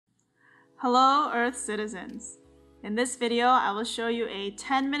Hello, Earth citizens. In this video, I will show you a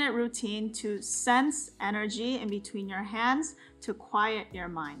 10-minute routine to sense energy in between your hands to quiet your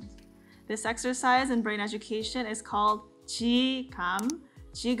mind. This exercise in brain education is called JIGAM.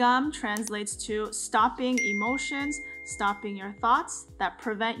 JIGAM translates to stopping emotions, stopping your thoughts that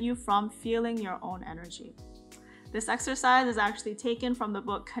prevent you from feeling your own energy. This exercise is actually taken from the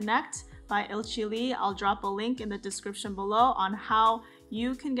book Connect by Ilchi. I'll drop a link in the description below on how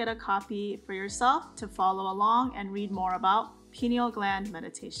you can get a copy for yourself to follow along and read more about pineal gland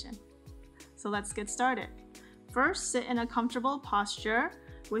meditation. So let's get started. First, sit in a comfortable posture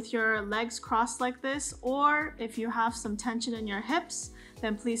with your legs crossed like this, or if you have some tension in your hips,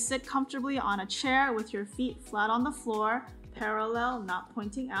 then please sit comfortably on a chair with your feet flat on the floor, parallel, not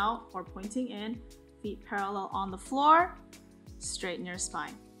pointing out or pointing in, feet parallel on the floor. Straighten your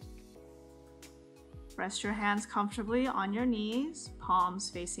spine. Rest your hands comfortably on your knees, palms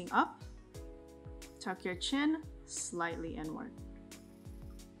facing up. Tuck your chin slightly inward.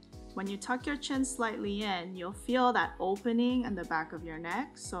 When you tuck your chin slightly in, you'll feel that opening in the back of your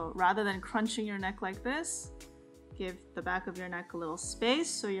neck. So rather than crunching your neck like this, give the back of your neck a little space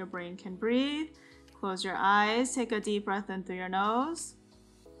so your brain can breathe. Close your eyes, take a deep breath in through your nose.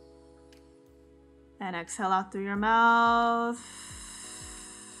 And exhale out through your mouth.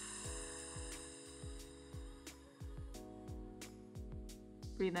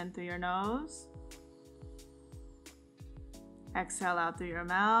 Breathe in through your nose. Exhale out through your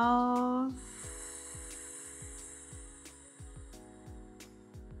mouth.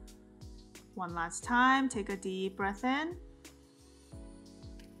 One last time, take a deep breath in.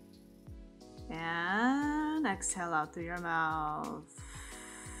 And exhale out through your mouth.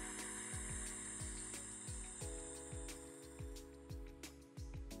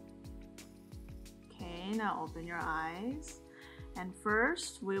 Okay, now open your eyes. And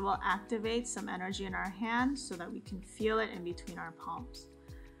first, we will activate some energy in our hands so that we can feel it in between our palms.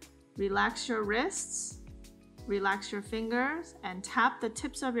 Relax your wrists, relax your fingers, and tap the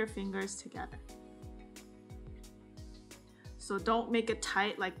tips of your fingers together. So don't make it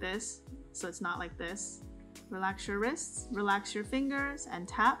tight like this, so it's not like this. Relax your wrists, relax your fingers, and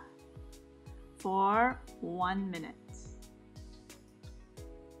tap for 1 minute.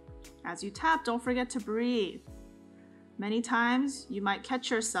 As you tap, don't forget to breathe. Many times you might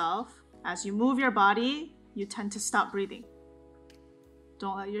catch yourself as you move your body, you tend to stop breathing.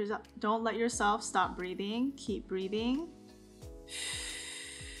 Don't let yourself stop breathing. Keep breathing.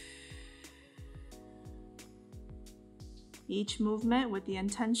 Each movement with the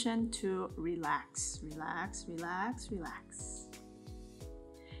intention to relax, relax, relax, relax.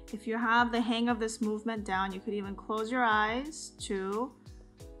 If you have the hang of this movement down, you could even close your eyes to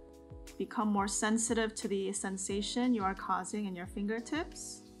become more sensitive to the sensation you are causing in your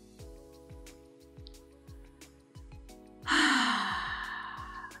fingertips.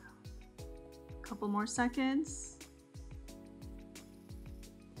 Couple more seconds.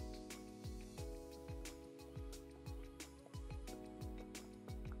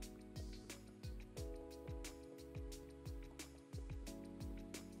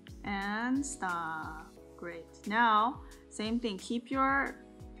 And stop. Great. Now, same thing. Keep your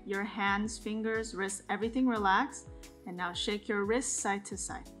hands, fingers, wrists, everything relaxed. And now shake your wrists side to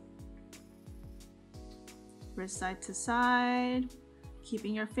side. Wrist side to side.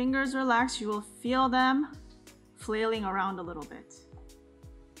 Keeping your fingers relaxed, you will feel them flailing around a little bit.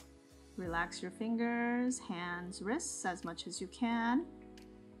 Relax your fingers, hands, wrists as much as you can.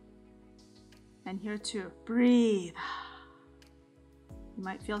 And here too, breathe. You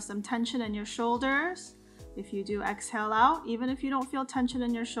might feel some tension in your shoulders. If you do exhale out, even if you don't feel tension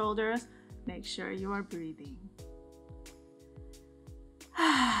in your shoulders, make sure you are breathing.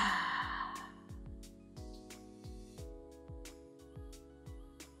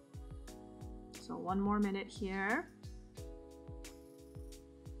 So 1 more minute here.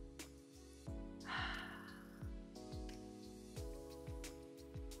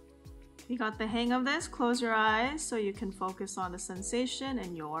 If you got the hang of this, close your eyes so you can focus on the sensation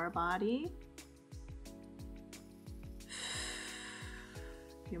in your body.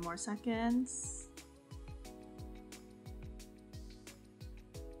 Few more seconds.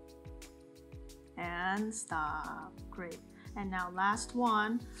 And stop. Great. And now last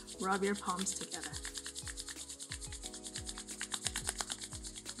one, rub your palms together.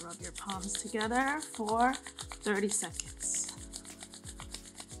 Rub your palms together for 30 seconds.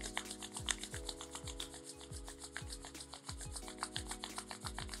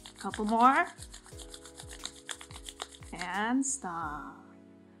 Couple more. And stop.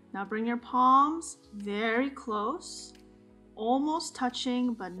 Now bring your palms very close almost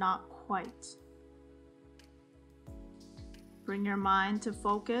touching, but not quite. Bring your mind to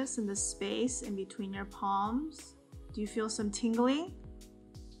focus in the space in between your palms. Do you feel some tingling?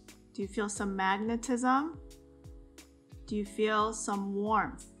 Do you feel some magnetism? Do you feel some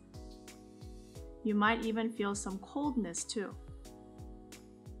warmth? You might even feel some coldness too.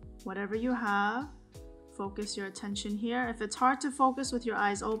 Whatever you have, focus your attention here. If it's hard to focus with your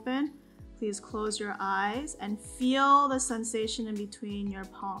eyes open, please close your eyes and feel the sensation in between your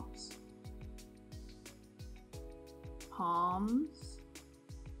palms. Palms,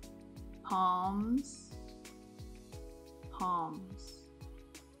 palms, palms.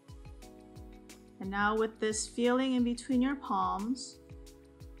 And now with this feeling in between your palms,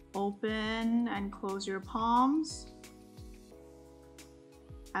 open and close your palms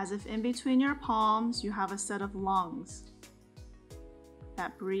as if in between your palms you have a set of lungs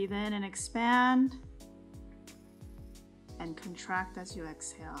that breathe in and expand and contract as you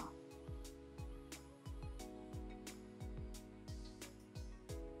exhale.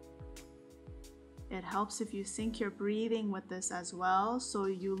 It helps if you sync your breathing with this as well, so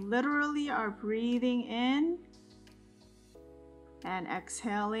you literally are breathing in and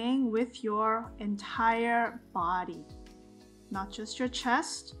exhaling with your entire body, not just your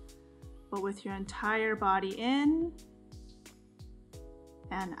chest, but with your entire body in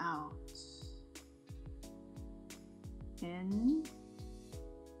and out. In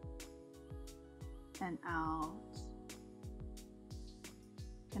and out.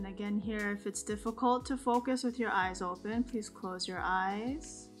 And again here, if it's difficult to focus with your eyes open, please close your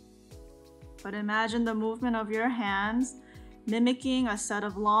eyes. But imagine the movement of your hands mimicking a set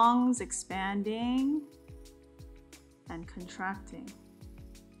of lungs expanding and contracting.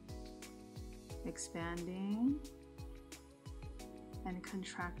 Expanding and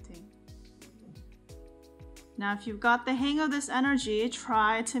contracting. Now, if you've got the hang of this energy,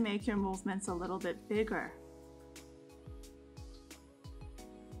 try to make your movements a little bit bigger.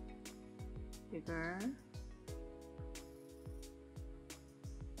 Bigger.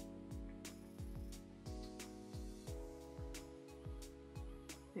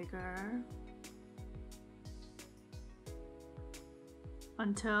 Bigger.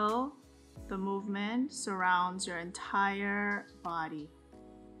 Until the movement surrounds your entire body.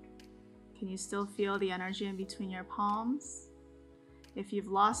 Can you still feel the energy in between your palms? If you've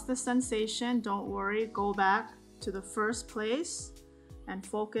lost the sensation, don't worry, go back to the first place and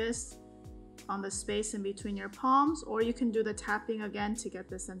focus on the space in between your palms, or you can do the tapping again to get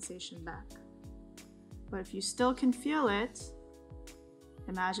the sensation back. But if you still can feel it,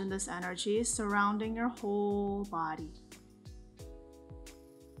 imagine this energy surrounding your whole body.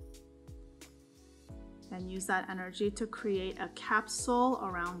 And use that energy to create a capsule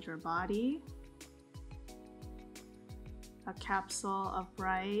around your body. A capsule of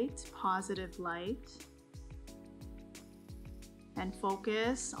bright, positive light. And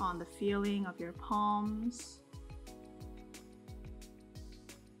focus on the feeling of your palms.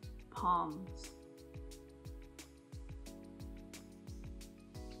 Palms.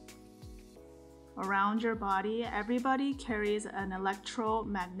 Around your body, everybody carries an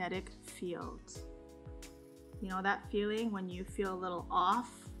electromagnetic field. You know that feeling when you feel a little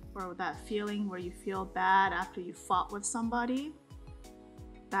off, or that feeling where you feel bad after you fought with somebody?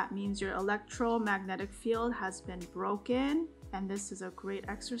 That means your electromagnetic field has been broken, and this is a great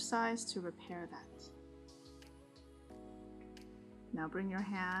exercise to repair that. Now bring your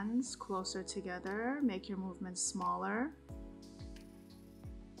hands closer together, make your movements smaller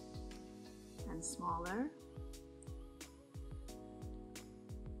and smaller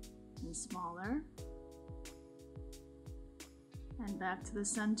and smaller. And back to the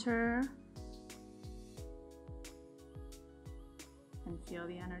center. And feel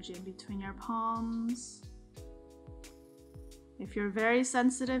the energy in between your palms. If you're very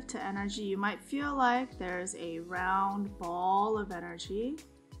sensitive to energy, you might feel like there's a round ball of energy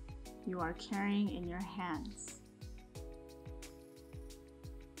you are carrying in your hands.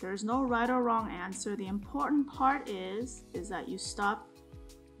 There's no right or wrong answer. The important part is that you stop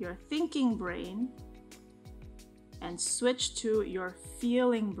your thinking brain and switch to your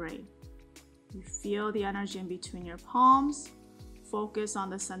feeling brain. You feel the energy in between your palms. Focus on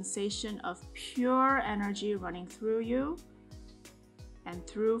the sensation of pure energy running through you. And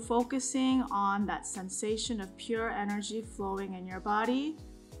through focusing on that sensation of pure energy flowing in your body,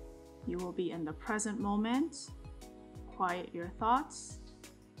 you will be in the present moment. Quiet your thoughts.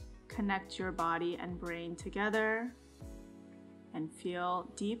 Connect your body and brain together. And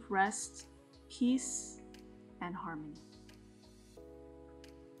feel deep rest, peace, and harmony.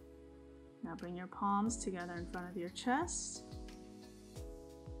 Now bring your palms together in front of your chest.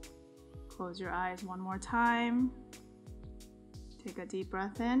 Close your eyes one more time. Take a deep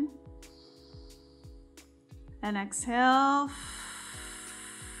breath in. And exhale.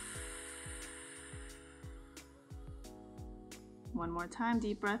 One more time,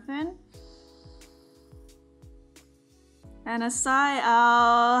 deep breath in. And a sigh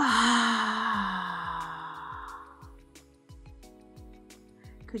out.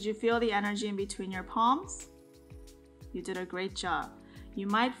 Could you feel the energy in between your palms? You did a great job. You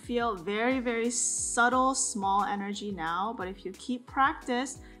might feel very, very subtle, small energy now, but if you keep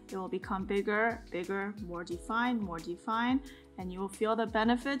practice, it will become bigger, bigger, more defined, and you will feel the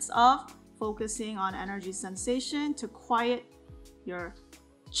benefits of focusing on energy sensation to quiet your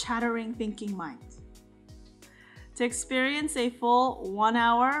chattering thinking mind. To experience a full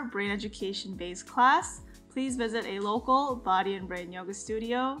 1-hour brain education based class, please visit a local body and brain yoga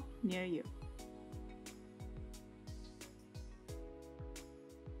studio near you.